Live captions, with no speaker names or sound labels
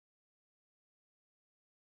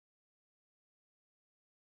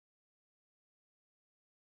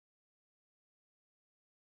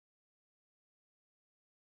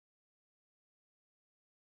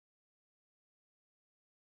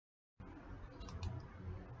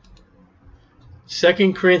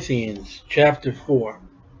2 Corinthians chapter 4.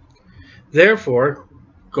 Therefore,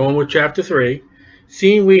 going with chapter 3,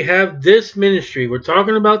 seeing we have this ministry, we're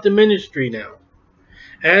talking about the ministry now.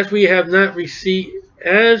 As we have received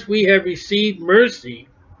mercy,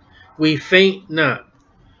 we faint not.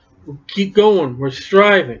 We keep going, we're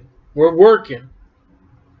striving, we're working.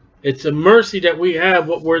 It's a mercy that we have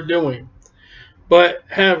what we're doing. But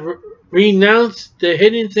have renounced the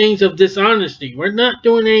hidden things of dishonesty. We're not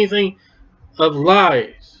doing anything of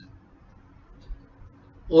lies.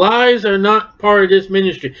 Lies are not part of this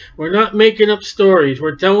ministry. We're not making up stories.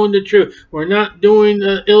 We're telling the truth. We're not doing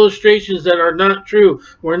illustrations that are not true.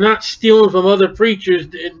 We're not stealing from other preachers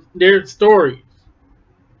their stories.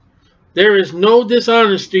 There is no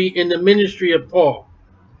dishonesty in the ministry of Paul.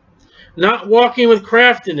 Not walking with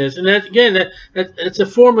craftiness, and that again, that's a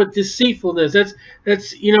form of deceitfulness.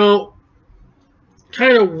 That's you know,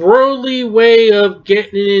 kind of worldly way of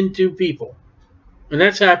getting into people, and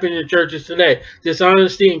that's happening in churches today.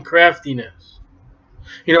 Dishonesty and craftiness.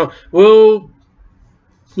 You know, we'll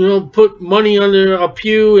put money under a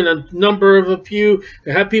pew and a number of a pew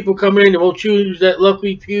and have people come in, and we'll choose that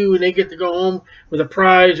lucky pew, and they get to go home with a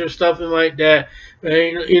prize or something like that.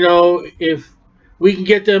 And, you know, if we can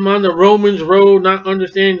get them on the Romans road, not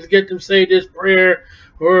understanding to get them say this prayer,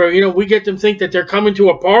 or, you know, we get them think that they're coming to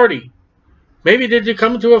a party. Maybe they're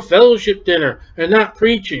coming to a fellowship dinner and not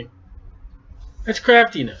preaching. That's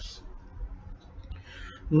craftiness.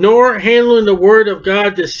 Nor handling the word of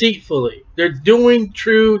God deceitfully. They're doing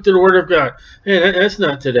true to the word of God. Man, that's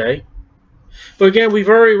not today. But again, we've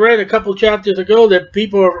already read a couple chapters ago that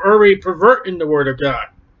people are already perverting the word of God.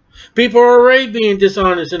 People are already being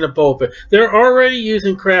dishonest in the pulpit. They're already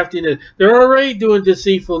using craftiness. They're already doing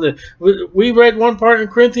deceitfulness. We read one part in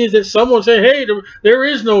Corinthians that someone said, hey, there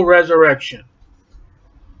is no resurrection.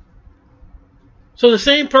 So the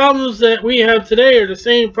same problems that we have today are the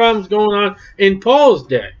same problems going on in Paul's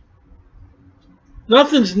day.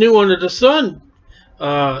 Nothing's new under the sun,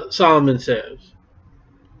 Solomon says.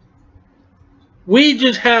 We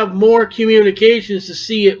just have more communications to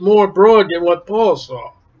see it more broad than what Paul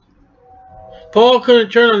saw. Paul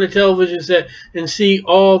couldn't turn on the television set and see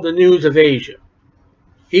all the news of Asia.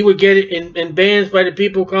 He would get it in bands by the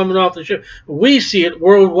people coming off the ship. We see it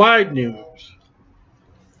worldwide news.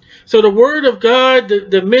 So the word of God,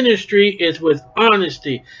 the ministry, is with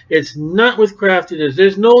honesty. It's not with craftiness.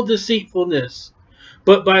 There's no deceitfulness.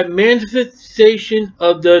 But by manifestation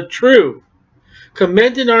of the truth,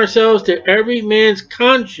 commending ourselves to every man's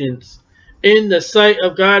conscience in the sight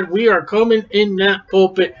of God, we are coming in that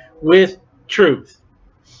pulpit with truth.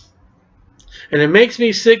 And it makes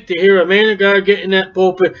me sick to hear a man of God get in that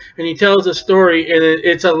pulpit and he tells a story, and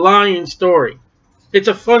it's a lying story. It's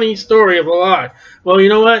a funny story of a lie. Well, you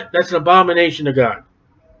know what? That's an abomination to God.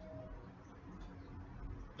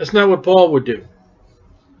 That's not what Paul would do.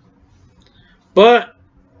 But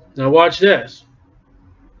now watch this.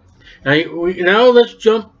 Now let's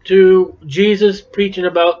jump to Jesus preaching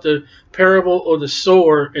about the parable of the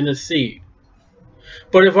sower and the seed.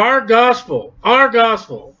 But if our gospel,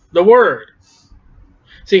 the word,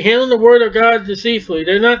 see, handling the word of God deceitfully,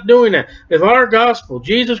 they're not doing that. If our gospel,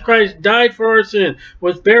 Jesus Christ died for our sin,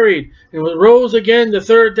 was buried, and rose again the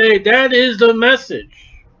third day, that is the message.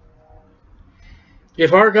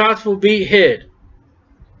 If our gospel be hid,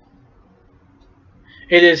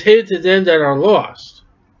 it is hid to them that are lost.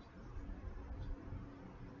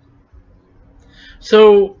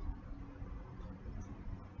 So,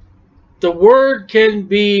 the word can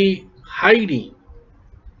be hiding.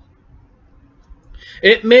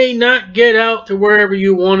 It may not get out to wherever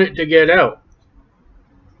you want it to get out.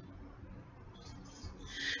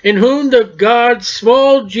 In whom the God,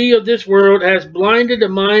 small g of this world, has blinded the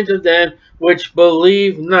minds of them which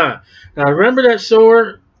believe not. Now remember that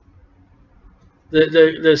sower?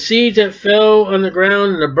 The seeds that fell on the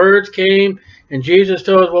ground and the birds came, and Jesus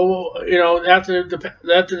told us, well, you know, after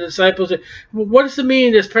the disciples said, well, what is the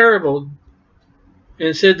meaning of this parable? And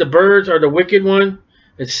it said the birds are the wicked one.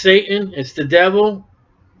 It's Satan. It's the devil.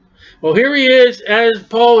 Well, here he is as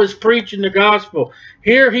Paul is preaching the gospel.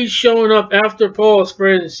 Here he's showing up after Paul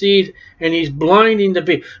spreading seeds, and he's blinding the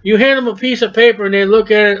people. You hand them a piece of paper and they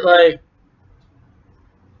look at it like,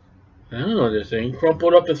 I don't know this thing,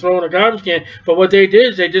 crumpled up and thrown in a garbage can. But what they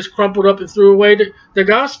did is they just crumpled up and threw away the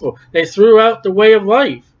gospel. They threw out the way of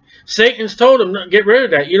life. Satan's told them, get rid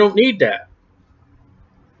of that. You don't need that.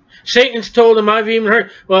 Satan's told them, I've even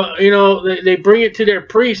heard, well, you know, they bring it to their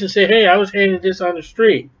priest and say, hey, I was handing this on the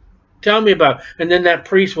street. Tell me about it. And then that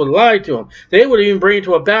priest would lie to him. They would even bring it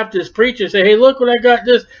to a Baptist preacher and say, hey, look what I got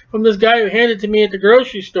this from this guy who handed it to me at the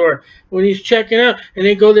grocery store when he's checking out. And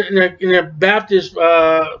they go there, and a Baptist,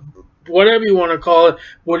 whatever you want to call it,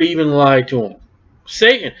 would even lie to him.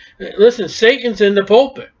 Satan. Listen, Satan's in the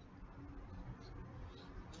pulpit.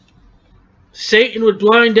 Satan would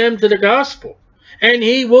blind them to the gospel. And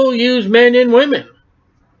he will use men and women.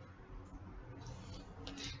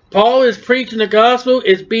 Paul is preaching the gospel.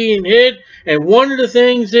 It's being hid. And one of the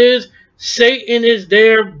things is Satan is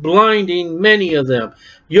there blinding many of them.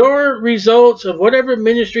 Your results of whatever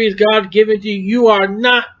ministry is God given to you, you are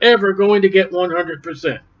not ever going to get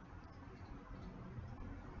 100%.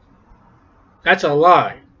 That's a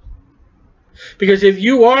lie. Because if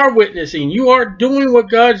you are witnessing, you are doing what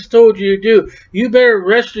God's told you to do, you better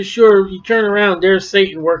rest assured you turn around, there's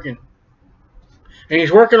Satan working. And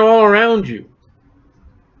he's working all around you.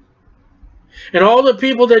 And all the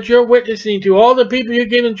people that you're witnessing to, all the people you're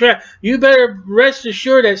giving track, you better rest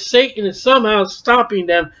assured that Satan is somehow stopping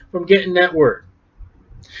them from getting that word.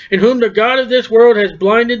 In whom the God of this world has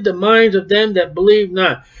blinded the minds of them that believe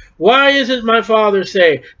not. Why is it my father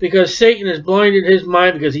say? Because Satan has blinded his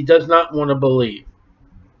mind because he does not want to believe.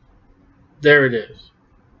 There it is.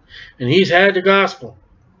 And he's had the gospel.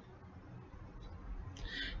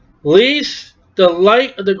 Least the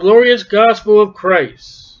light of the glorious gospel of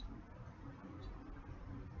Christ.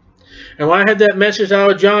 And when I had that message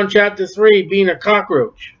out of John chapter 3, being a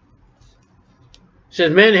cockroach. It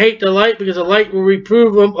says, men hate the light because the light will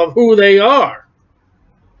reprove them of who they are.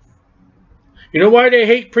 You know why they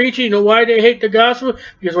hate preaching? You know why they hate the gospel?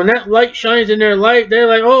 Because when that light shines in their life, they're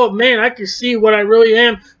like, oh man, I can see what I really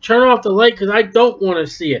am. Turn off the light because I don't want to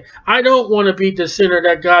see it. I don't want to be the sinner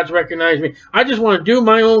that God's recognized me. I just want to do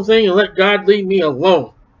my own thing and let God leave me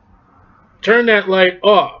alone. Turn that light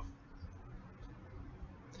off.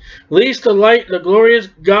 Least the light, the glorious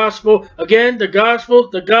gospel. Again, the gospel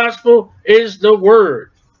is the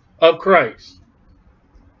word of Christ,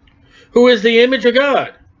 who is the image of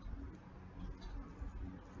God,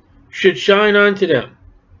 should shine unto them.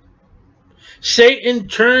 Satan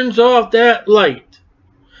turns off that light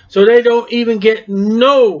so they don't even get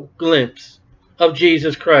no glimpse of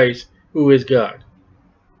Jesus Christ, who is God.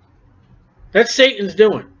 That's Satan's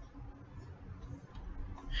doing.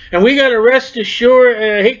 And we got to rest assured,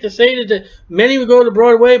 and I hate to say this, that many will go to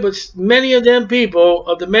Broadway, but many of them people,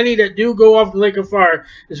 of the many that do go off the lake of fire,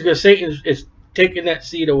 is because Satan is taking that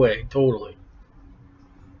seed away, totally.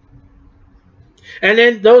 And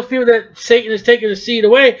then those people that Satan is taking the seed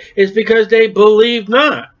away is because they believe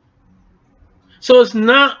not. So it's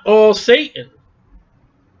not all Satan.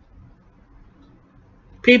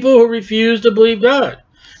 People who refuse to believe God.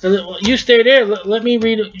 And you stay there. Let me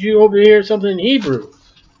read you over here something in Hebrews.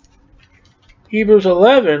 Hebrews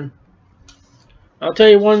 11. I'll tell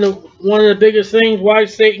you one of the biggest things why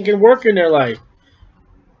Satan can work in their life.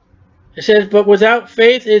 It says, but without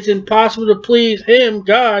faith it's impossible to please him,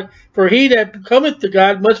 God, for he that cometh to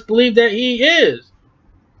God must believe that he is,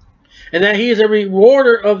 and that he is a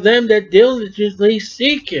rewarder of them that diligently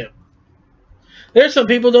seek him. There's some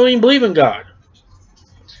people who don't even believe in God.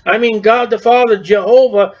 I mean, God the Father,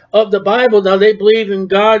 Jehovah of the Bible. Now they believe in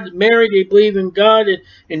God Mary, they believe in God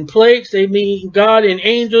in plagues, they mean God in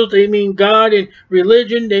angels, they mean God in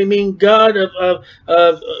religion, they mean God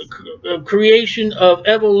of creation, of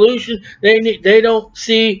evolution. They don't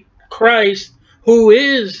see Christ, who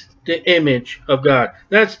is the image of God.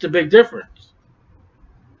 That's the big difference.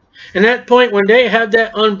 And at that point, when they have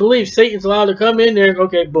that unbelief, Satan's allowed to come in there and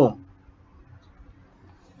okay, boom.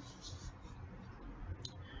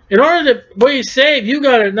 In order to be saved, you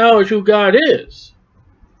got to acknowledge who God is.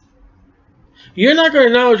 You're not going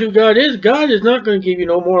to acknowledge who God is. God is not going to give you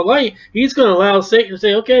no more light. He's going to allow Satan to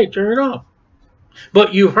say, okay, turn it off.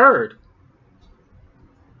 But you heard.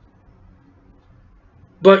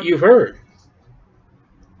 But you've heard.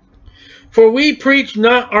 For we preach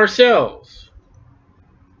not ourselves.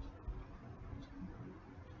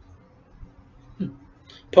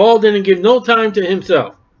 Paul didn't give no time to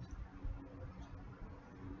himself.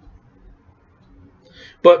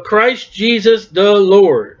 But Christ Jesus the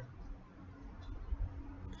Lord,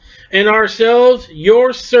 and ourselves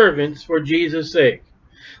your servants for Jesus' sake.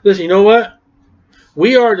 Listen, you know what?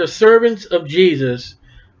 We are the servants of Jesus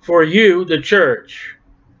for you, the church.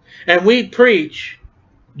 And we preach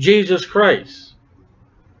Jesus Christ.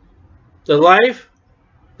 The life,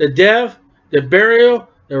 the death, the burial,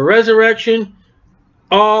 the resurrection,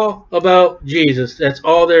 all about Jesus. That's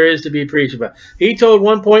all there is to be preached about. He told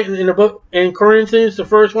one point in the book in Corinthians, the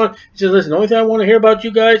first one, he says, listen, the only thing I want to hear about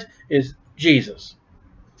you guys is Jesus.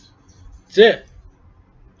 That's it.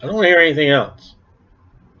 I don't want to hear anything else.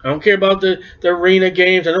 I don't care about the arena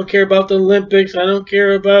games. I don't care about the Olympics. I don't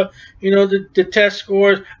care about, the test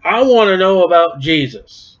scores. I want to know about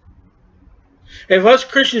Jesus. If us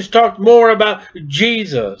Christians talked more about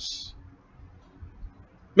Jesus,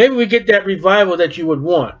 maybe we get that revival that you would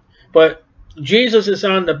want. But Jesus is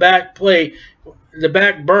on the back plate, the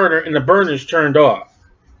back burner, and the burner's turned off.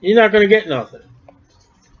 You're not going to get nothing.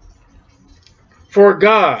 For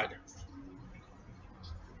God,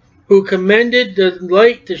 who commanded the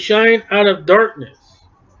light to shine out of darkness.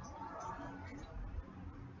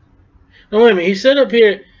 Now wait a minute, he said up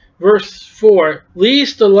here, verse 4,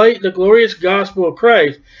 least the light, the glorious gospel of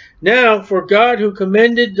Christ. Now, for God who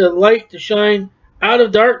commanded the light to shine out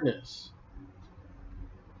of darkness.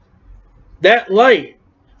 That light,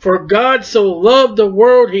 for God so loved the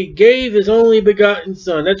world, he gave his only begotten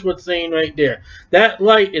Son. That's what's saying right there. That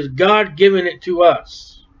light is God giving it to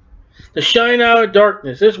us. To shine out of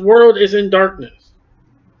darkness. This world is in darkness.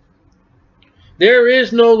 There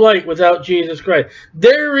is no light without Jesus Christ.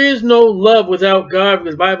 There is no love without God,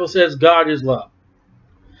 because the Bible says God is love.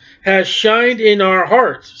 Has shined in our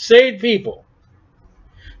hearts, saved people,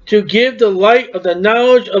 to give the light of the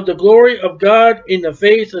knowledge of the glory of God in the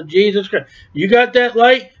face of Jesus Christ. You got that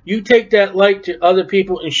light? You take that light to other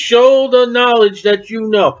people and show the knowledge that you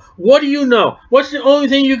know. What do you know? What's the only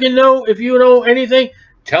thing you can know if you know anything?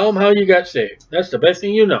 Tell them how you got saved. That's the best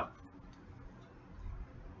thing you know.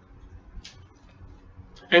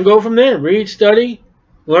 And go from there. Read, study,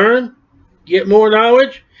 learn, get more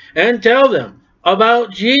knowledge, and tell them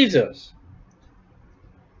about Jesus.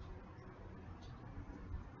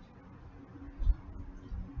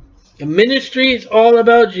 The ministry is all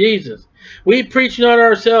about Jesus. We preach not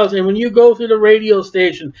ourselves. And when you go through the radio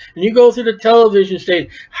station and you go through the television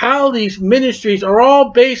station, how these ministries are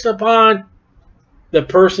all based upon the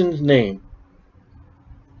person's name.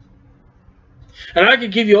 And I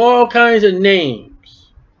could give you all kinds of names,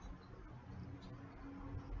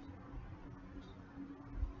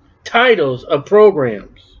 titles of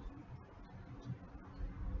programs.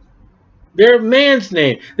 They're man's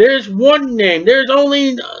name. There's one name. There's the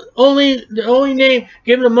only name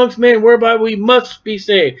given amongst men whereby we must be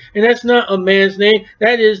saved. And that's not a man's name.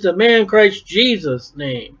 That is the man Christ Jesus'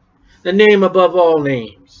 name. The name above all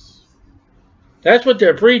names. That's what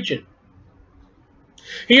they're preaching.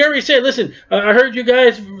 He already said, listen, I heard you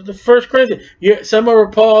guys, the 1 Corinthians, some are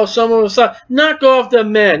Paul, some are Saul. Knock off the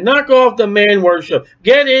men. Knock off the man worship.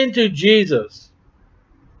 Get into Jesus.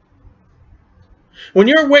 When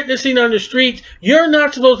you're witnessing on the streets, you're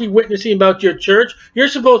not supposed to be witnessing about your church. You're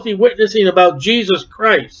supposed to be witnessing about Jesus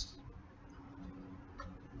Christ.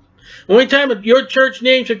 The only time your church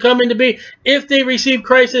name should come into being if they receive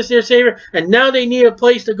Christ as their Savior and now they need a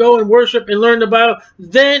place to go and worship and learn the Bible,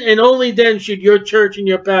 then and only then should your church and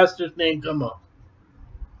your pastor's name come up.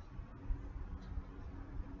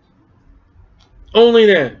 Only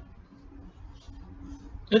then.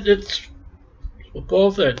 It's what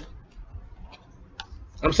Paul said.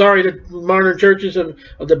 I'm sorry that modern churches of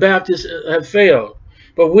the Baptists have failed.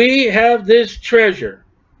 But we have this treasure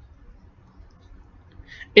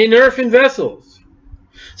in earthen vessels.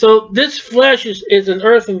 So this flesh is an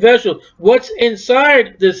earthen vessel. What's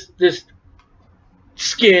inside this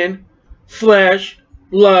skin, flesh,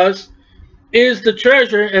 lust, is the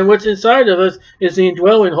treasure, and what's inside of us is the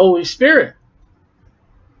indwelling Holy Spirit.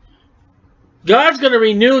 God's going to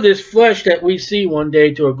renew this flesh that we see one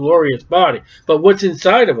day to a glorious body. But what's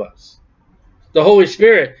inside of us? The Holy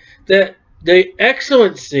Spirit. That the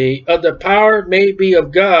excellency of the power may be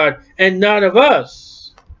of God and not of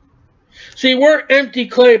us. See, we're empty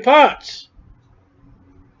clay pots.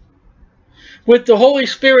 With the Holy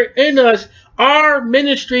Spirit in us, our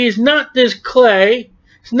ministry is not this clay.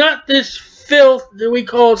 It's not this filth that we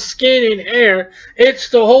call skin and hair. It's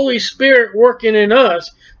the Holy Spirit working in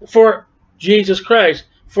us for Jesus Christ,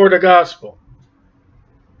 for the gospel.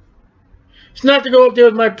 It's not to go up there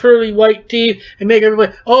with my pearly white teeth and make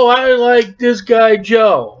everybody, oh, I like this guy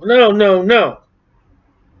Joe. No, no, no.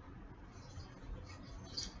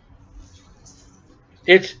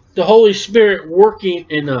 It's the Holy Spirit working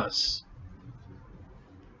in us.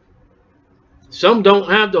 Some don't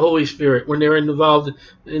have the Holy Spirit when they're involved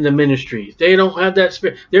in the ministries. They don't have that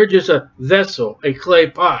spirit. They're just a vessel, a clay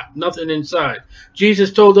pot, nothing inside.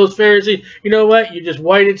 Jesus told those Pharisees, you know what? You're just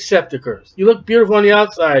whited sepulchres. You look beautiful on the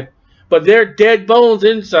outside, but they're dead bones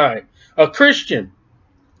inside. A Christian,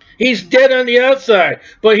 he's dead on the outside,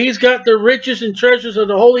 but he's got the riches and treasures of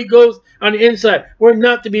the Holy Ghost on the inside. We're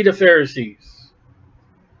not to be the Pharisees.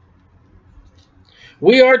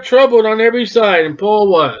 We are troubled on every side, and Paul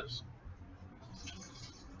was.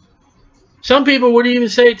 Some people would even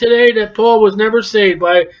say today that Paul was never saved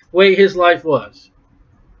by the way his life was.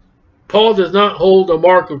 Paul does not hold the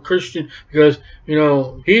mark of Christian because, you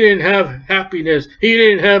know, he didn't have happiness. He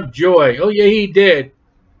didn't have joy. Oh, yeah, he did.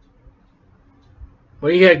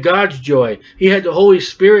 But he had God's joy. He had the Holy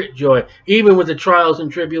Spirit joy, even with the trials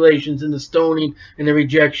and tribulations and the stoning and the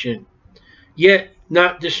rejection. Yet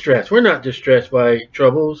not distressed. We're not distressed by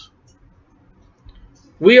troubles.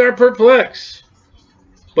 We are perplexed,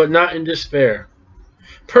 but not in despair.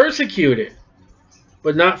 Persecuted,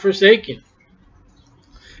 but not forsaken.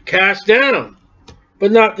 Cast down,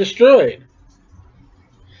 but not destroyed.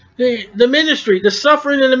 The ministry, the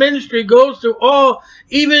suffering in the ministry goes through all,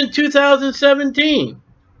 even 2017.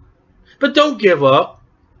 But don't give up.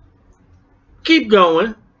 Keep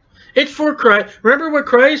going. It's for Christ. Remember what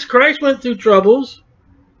Christ went through troubles.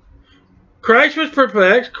 Christ was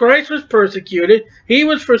perplexed. Christ was persecuted. He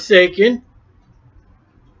was forsaken.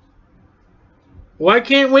 Why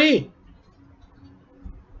can't we?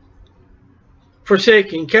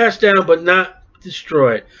 Forsaken, cast down, but not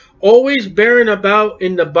destroyed. Always bearing about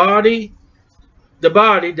in the body,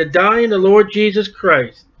 the dying of the Lord Jesus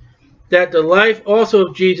Christ, that the life also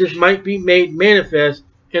of Jesus might be made manifest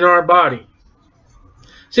in our body.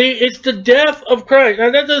 See, it's the death of Christ.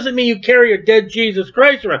 Now, that doesn't mean you carry a dead Jesus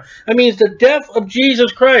Christ around. I mean, it's the death of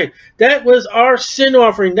Jesus Christ. That was our sin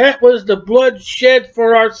offering. That was the blood shed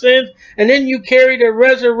for our sins. And then you carry the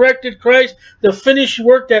resurrected Christ, the finished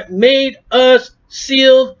work that made us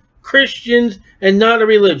sealed Christians and not a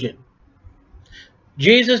religion.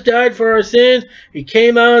 Jesus died for our sins. He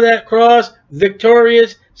came out of that cross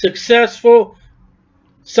victorious, successful,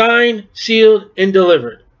 signed, sealed, and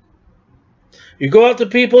delivered. You go out to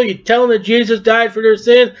people, you tell them that Jesus died for their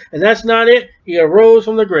sins, and that's not it. He arose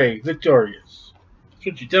from the grave, victorious. That's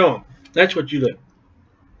what you tell them. That's what you do.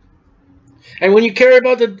 And when you care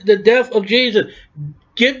about the death of Jesus,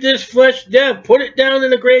 give this flesh death. Put it down in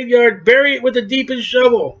the graveyard. Bury it with the deepest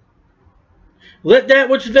shovel. Let that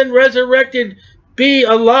which has been resurrected be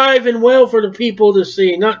alive and well for the people to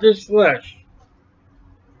see, not this flesh.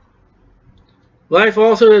 Life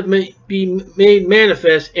also may be made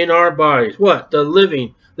manifest in our bodies. What? The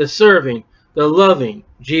living, the serving, the loving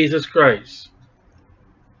Jesus Christ.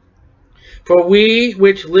 For we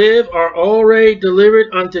which live are already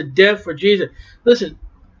delivered unto death for Jesus. Listen,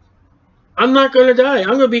 I'm not going to die.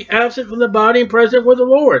 I'm going to be absent from the body and present with the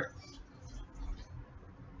Lord.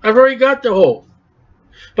 I've already got the hope.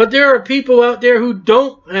 But there are people out there who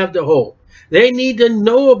don't have the hope. They need to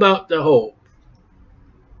know about the hope.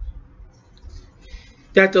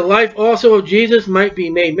 That the life also of Jesus might be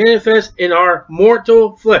made manifest in our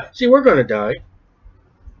mortal flesh. See, we're going to die.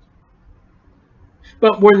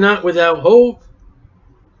 But we're not without hope.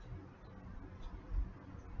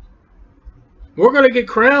 We're going to get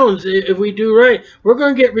crowns if we do right. We're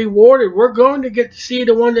going to get rewarded. We're going to get to see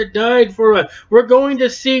the one that died for us. We're going to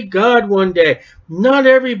see God one day. Not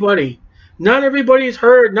everybody. Not everybody's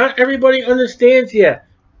heard. Not everybody understands yet.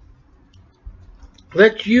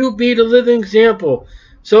 Let you be the living example.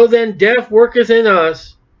 So then death worketh in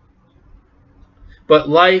us, but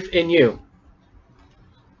life in you.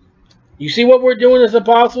 You see what we're doing as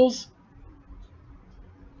apostles?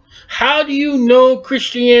 How do you know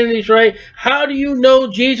Christianity is right? How do you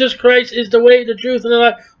know Jesus Christ is the way, the truth, and the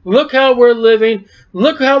life? Look how we're living.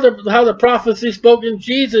 Look how the prophecy spoken.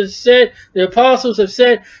 Jesus said, the apostles have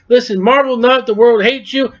said, listen, marvel not, the world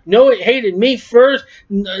hates you. No, it hated me first.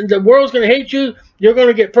 The world's going to hate you. You're going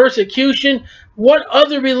to get persecution. What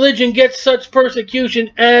other religion gets such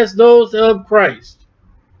persecution as those of Christ?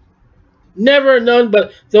 Never, none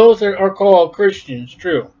but those that are called Christians,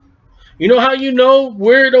 true. You know how you know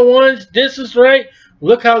we're the ones, this is right?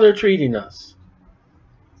 Look how they're treating us.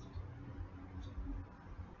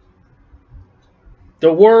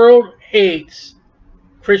 The world hates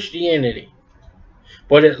Christianity,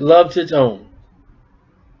 but it loves its own.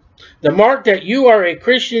 The mark that you are a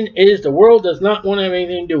Christian is the world does not want to have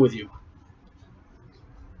anything to do with you.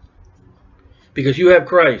 Because you have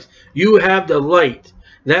Christ. You have the light.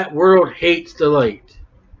 That world hates the light.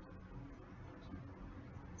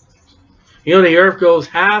 You know, the earth goes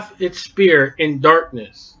half its spirit in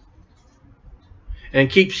darkness and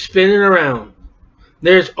keeps spinning around.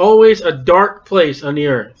 There's always a dark place on the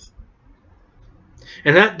earth.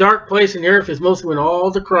 And that dark place on the earth is mostly when all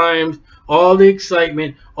the crimes, all the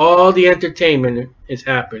excitement, all the entertainment is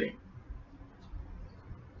happening.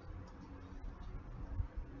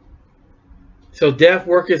 So death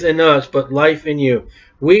worketh in us, but life in you.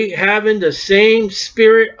 We having the same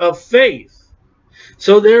spirit of faith.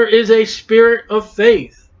 So there is a spirit of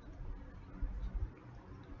faith.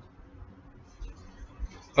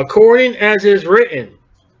 According as is written.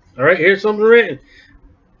 All right, here's something written.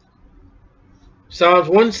 Psalms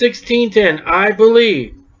 116:10. I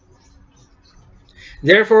believe,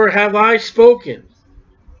 therefore have I spoken.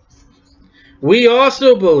 We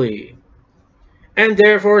also believe, and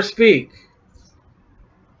therefore speak.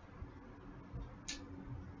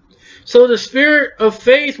 So the spirit of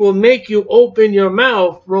faith will make you open your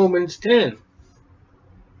mouth, Romans 10.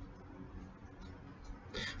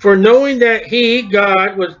 For knowing that he,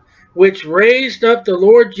 God, which raised up the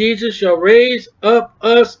Lord Jesus, shall raise up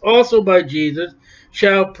us also by Jesus,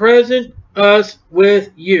 shall present us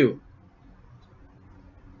with you.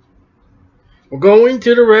 We're going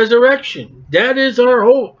to the resurrection. That is our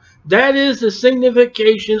hope. That is the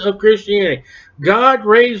signification of Christianity. God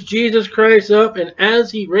raised Jesus Christ up, and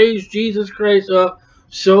as he raised Jesus Christ up,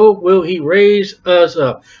 so will he raise us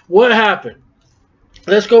up. What happened?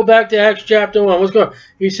 Let's go back to Acts chapter 1. Let's go.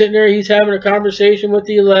 He's sitting there. He's having a conversation with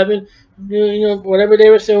the 11. You know, whatever they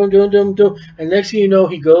were saying, doing. And next thing you know,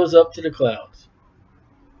 he goes up to the clouds.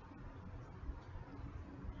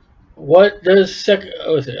 What does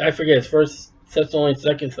I forget. It's First Thessalonians,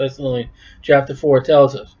 Second Thessalonians, chapter 4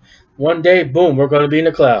 tells us. One day, boom, we're going to be in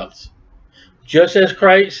the clouds. Just as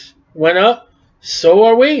Christ went up, so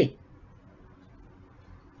are we.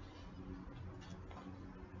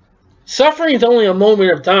 Suffering is only a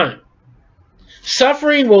moment of time.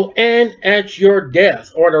 Suffering will end at your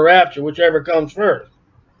death or the rapture, whichever comes first.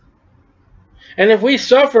 And if we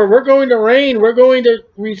suffer, we're going to reign. We're going to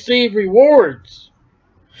receive rewards.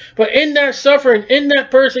 But in that suffering, in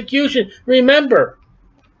that persecution, remember,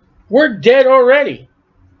 we're dead already.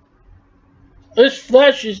 This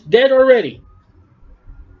flesh is dead already.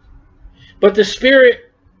 But the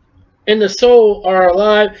spirit and the soul are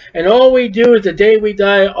alive, and all we do is the day we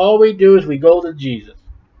die, all we do is we go to Jesus.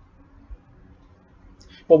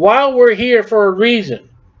 But while we're here for a reason,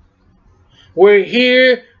 we're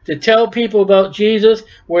here to tell people about Jesus.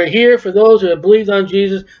 We're here for those who have believed on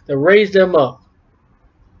Jesus to raise them up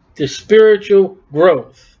to spiritual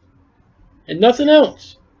growth and nothing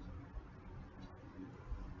else.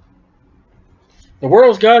 The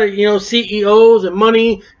world's got it, you know, CEOs and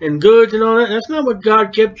money and goods and all that. That's not what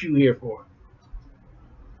God kept you here for.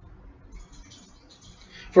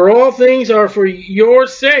 For all things are for your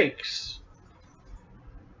sakes.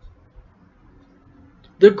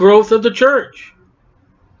 The growth of the church.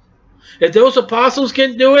 If those apostles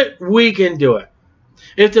can do it, we can do it.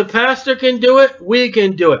 If the pastor can do it, we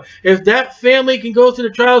can do it. If that family can go through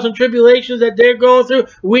the trials and tribulations that they're going through,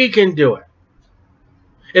 we can do it.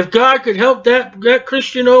 If God could help that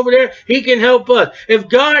Christian over there, he can help us. If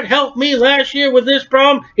God helped me last year with this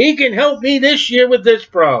problem, he can help me this year with this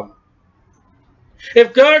problem.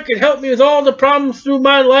 If God could help me with all the problems through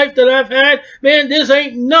my life that I've had, man, this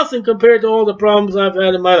ain't nothing compared to all the problems I've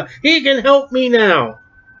had in my life. He can help me now.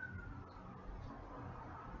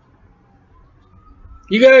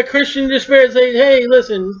 You got a Christian in despair and say, hey,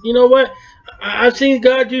 listen, you know what? I've seen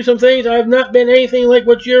God do some things. I've not been anything like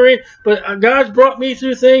what you're in, but God's brought me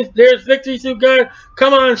through things. There's victory through God.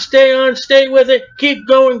 Come on, stay with it. Keep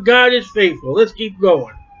going. God is faithful. Let's keep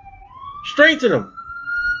going. Strengthen them.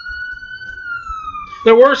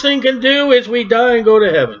 The worst thing can do is we die and go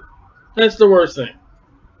to heaven. That's the worst thing.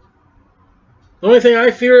 The only thing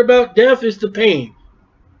I fear about death is the pain.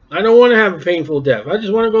 I don't want to have a painful death. I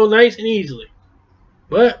just want to go nice and easily.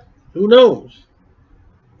 But who knows?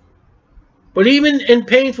 But even in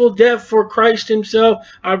painful death for Christ himself,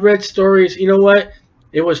 I've read stories, you know what?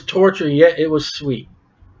 It was torture, yet it was sweet.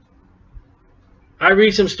 I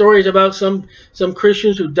read some stories about some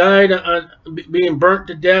Christians who died on being burnt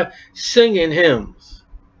to death singing hymns.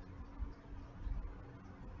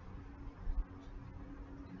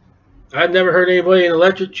 I've never heard anybody in an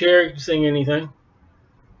electric chair sing anything.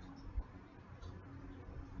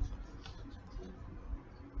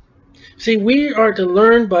 See, we are to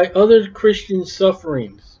learn by other Christians'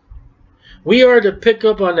 sufferings. We are to pick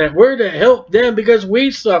up on that. We're to help them because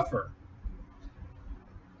we suffer.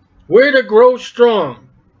 We're to grow strong.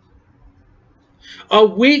 A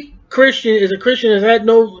weak Christian is a Christian that has had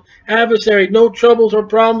no adversary, no troubles or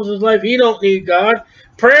problems in his life. He don't need God.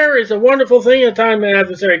 Prayer is a wonderful thing in a time of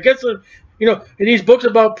adversary. Get some, you know, in these books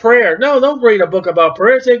about prayer. No, don't read a book about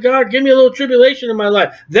prayer. Say, God, give me a little tribulation in my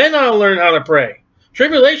life. Then I'll learn how to pray.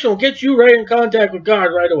 Tribulation will get you right in contact with God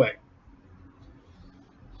right away.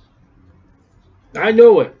 I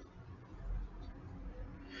know it.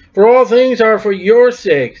 For all things are for your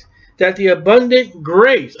sakes, that the abundant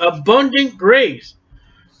grace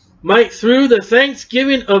might through the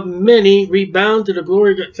thanksgiving of many rebound to the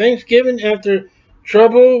glory of God. Thanksgiving after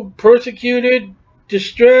trouble, persecuted,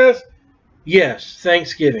 distress, Yes,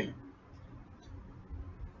 Thanksgiving.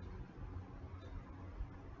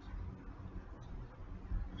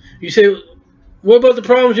 You say, what about the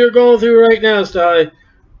problems you're going through right now, Sally?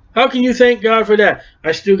 How can you thank God for that?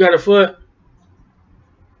 I still got a foot.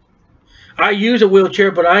 I use a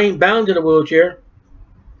wheelchair, but I ain't bound to the wheelchair.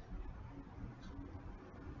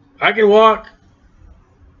 I can walk.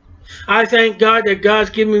 I thank God that God's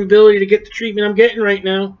given me the ability to get the treatment I'm getting right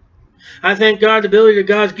now. I thank God the ability that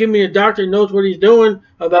God's given me a doctor who knows what he's doing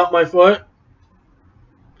about my foot.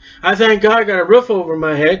 I thank God I got a roof over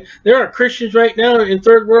my head. There are Christians right now in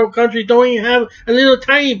third world countries don't even have a little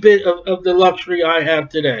tiny bit of the luxury I have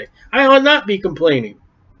today. I ought not be complaining.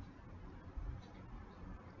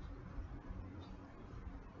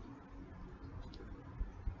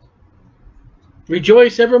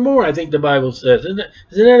 Rejoice evermore, I think the Bible says. Isn't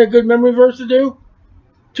that a good memory verse to do?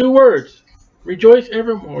 2 words. Rejoice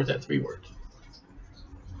evermore. Or is that 3 words?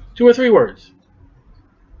 2 or 3 words.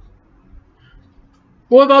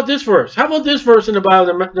 What about this verse? How about this verse in the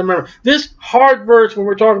Bible? Remember, this hard verse when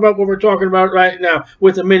we're talking about what we're talking about right now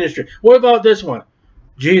with the ministry. What about this one?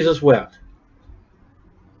 Jesus wept.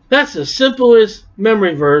 That's the simplest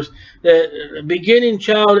memory verse that a beginning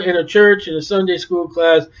child in a church in a Sunday school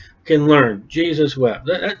class can learn. Jesus wept.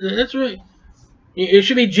 That's right. It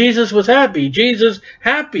should be Jesus was happy. Jesus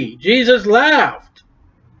happy. Jesus laughed.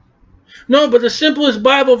 No, but the simplest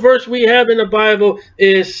Bible verse we have in the Bible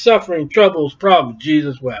is suffering, troubles, problems.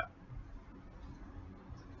 Jesus wept.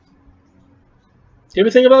 You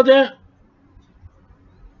ever think about that?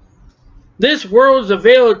 This world is a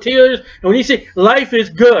veil of tears, and when you say life is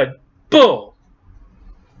good, bull.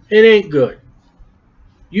 It ain't good.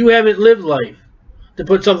 You haven't lived life to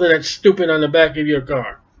put something that's stupid on the back of your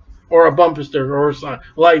car, or a bumper sticker, or a sign.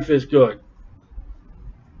 Life is good.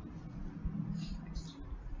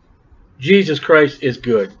 Jesus Christ is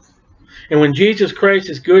good. And when Jesus Christ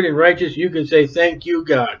is good and righteous, you can say, thank you,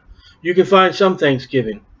 God. You can find some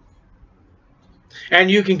thanksgiving.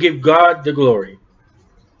 And you can give God the glory.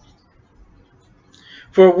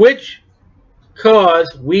 For which cause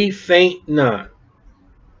we faint not.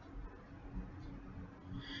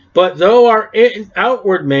 But though our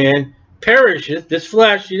outward man perisheth, this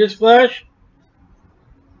flesh, see this flesh?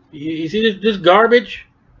 You see this garbage?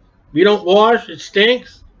 We don't wash, it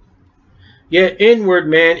stinks. Yet inward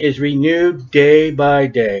man is renewed day by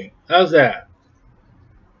day. How's that?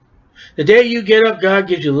 The day you get up, God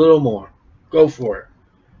gives you a little more. Go for it.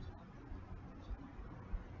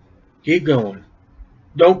 Keep going.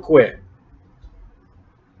 Don't quit.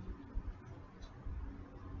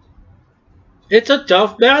 It's a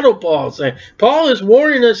tough battle, Paul's saying. Paul is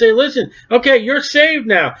warning us, saying, listen, okay, you're saved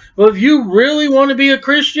now. But if you really want to be a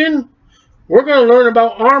Christian, we're going to learn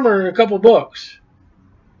about armor in a couple books.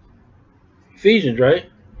 Ephesians, right?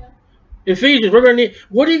 Yeah. Ephesians, we're going to need,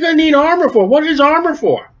 what are you going to need armor for? What is armor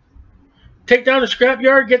for? Take down a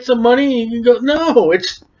scrapyard, get some money, and you can go, no,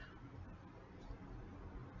 it's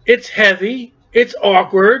heavy, it's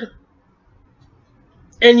awkward,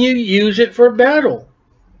 and you use it for battle.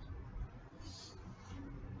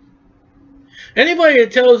 Anybody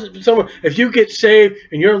that tells someone, if you get saved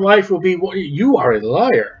and your life will be, you are a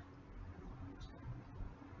liar.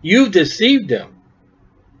 You've deceived them.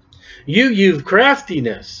 You use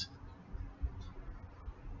craftiness.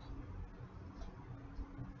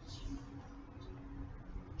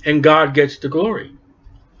 And God gets the glory.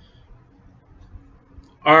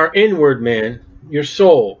 Our inward man, your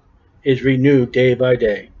soul, is renewed day by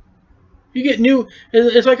day. You get new,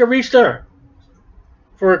 it's like a restart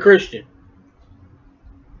for a Christian.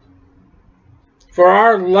 For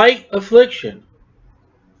our light affliction.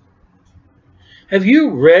 Have you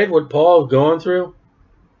read what Paul's going through?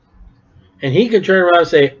 And he can turn around and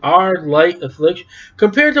say, our light affliction.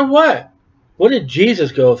 Compared to what? What did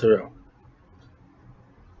Jesus go through?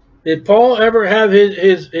 Did Paul ever have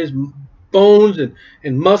his bones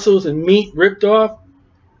and muscles and meat ripped off?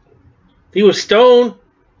 He was stoned.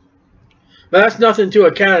 But that's nothing to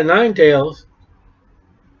a cat of 9 tails.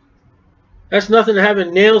 That's nothing to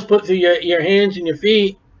having nails put through your hands and your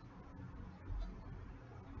feet.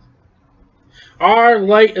 Our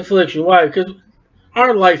light affliction. Why? Because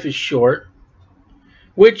our life is short.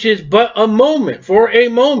 Which is but a moment. For a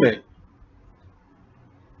moment.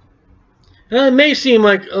 Now, it may seem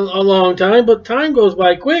like a long time, but time goes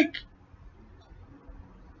by quick.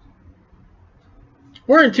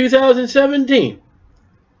 We're in 2017.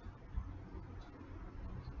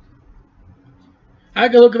 I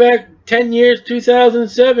can look back 10 years,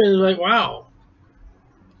 2007, and like, wow.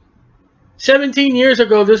 17 years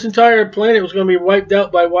ago, this entire planet was going to be wiped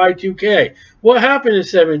out by Y2K. What happened in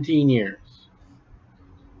 17 years?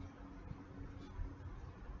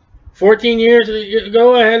 14 years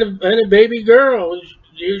ago, I had a baby girl.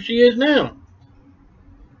 Here she is now.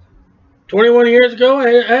 21 years ago, I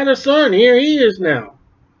had a son. Here he is now.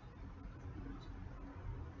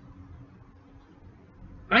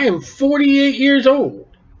 I am 48 years old.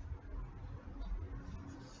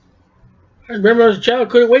 I remember as a child,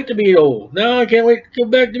 couldn't wait to be old. Now I can't wait to go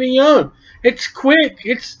back to be young. It's quick.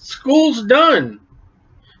 School's done.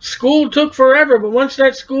 School took forever, but once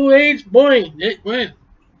that school age, boy, it went.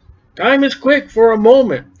 Time is quick for a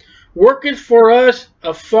moment. Worketh for us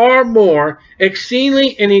a far more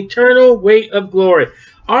exceedingly and eternal weight of glory.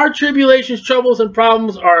 Our tribulations, troubles, and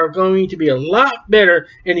problems are going to be a lot better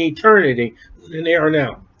in eternity than they are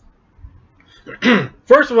now.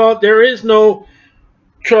 First of all, there is no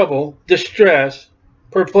trouble, distress,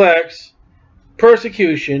 perplex,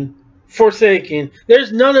 persecution, forsaken.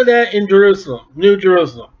 There's none of that in Jerusalem, New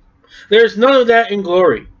Jerusalem. There's none of that in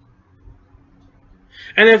glory.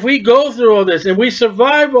 And if we go through all this and we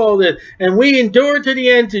survive all this and we endure to the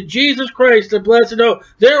end to Jesus Christ, the blessed hope,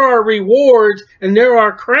 there are rewards and there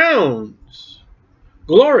are crowns.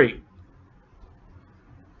 Glory.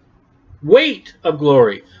 Weight of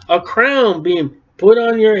glory. A crown being put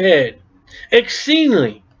on your head.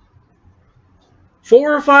 Exceedingly.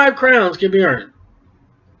 4 or 5 crowns can be earned.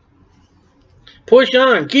 Push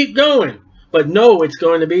on. Keep going. But know it's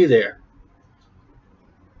going to be there.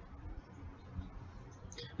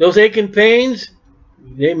 Those aching pains,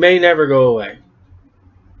 they may never go away.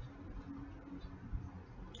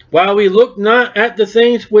 While we look not at the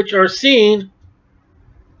things which are seen,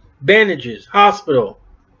 bandages, hospital,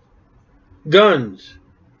 guns,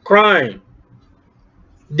 crime,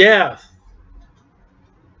 death,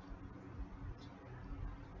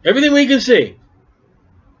 everything we can see.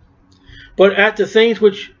 But at the things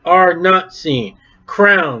which are not seen,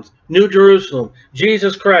 crowns, New Jerusalem,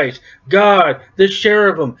 Jesus Christ, God, the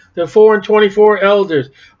cherubim, the 4 and 24 elders.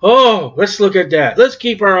 Oh, let's look at that. Let's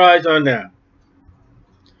keep our eyes on that.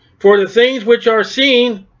 For the things which are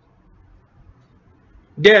seen,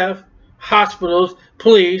 death, hospitals,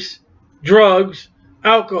 police, drugs,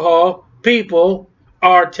 alcohol, people,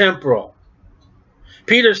 are temporal.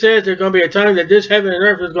 Peter says there's going to be a time that this heaven and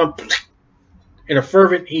earth is going to in a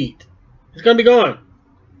fervent heat. It's going to be gone.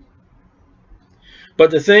 But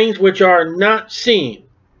the things which are not seen,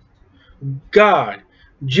 God,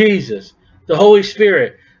 Jesus, the Holy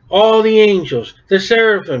Spirit, all the angels, the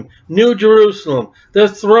seraphim, New Jerusalem, the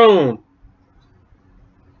throne,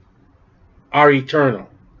 are eternal.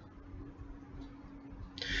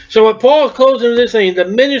 So what Paul's closing this saying, the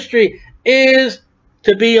ministry is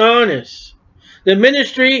to be honest. The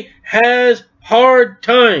ministry has hard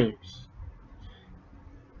times.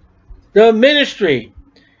 The ministry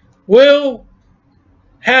will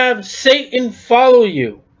have Satan follow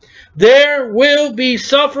you. There will be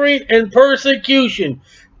suffering and persecution.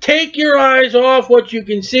 Take your eyes off what you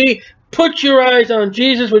can see. Put your eyes on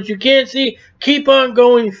Jesus, what you can't see. Keep on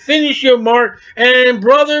going. Finish your mark. And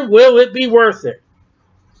brother, will it be worth it?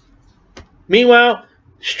 Meanwhile,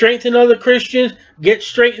 strengthen other Christians. Get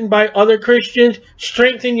strengthened by other Christians.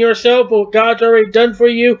 Strengthen yourself, what God's already done for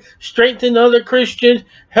you. Strengthen other Christians.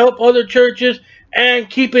 Help other churches. And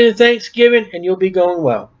keep it in thanksgiving, and you'll be going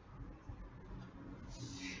well.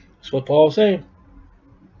 That's what Paul's saying.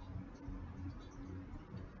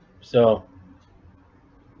 So,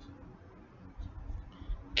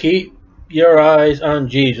 keep your eyes on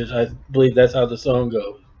Jesus. I believe that's how the song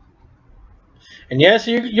goes. And yes,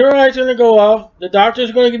 your eyes are going to go off. The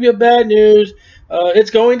doctor's going to give you bad news.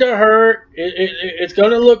 It's going to hurt. It's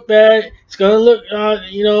going to look bad. It's going to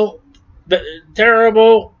look,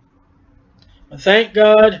 terrible. Thank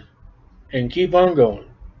God and keep on going.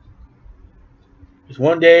 Because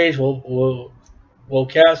one day we'll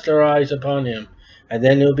cast our eyes upon Him, and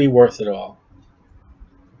then it'll be worth it all.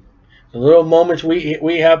 The little moments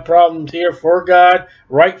we have problems here for God,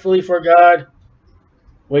 rightfully for God,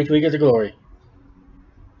 wait till we get to glory.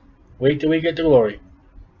 Wait till we get to glory.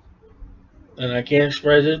 And I can't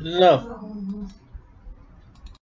express it enough.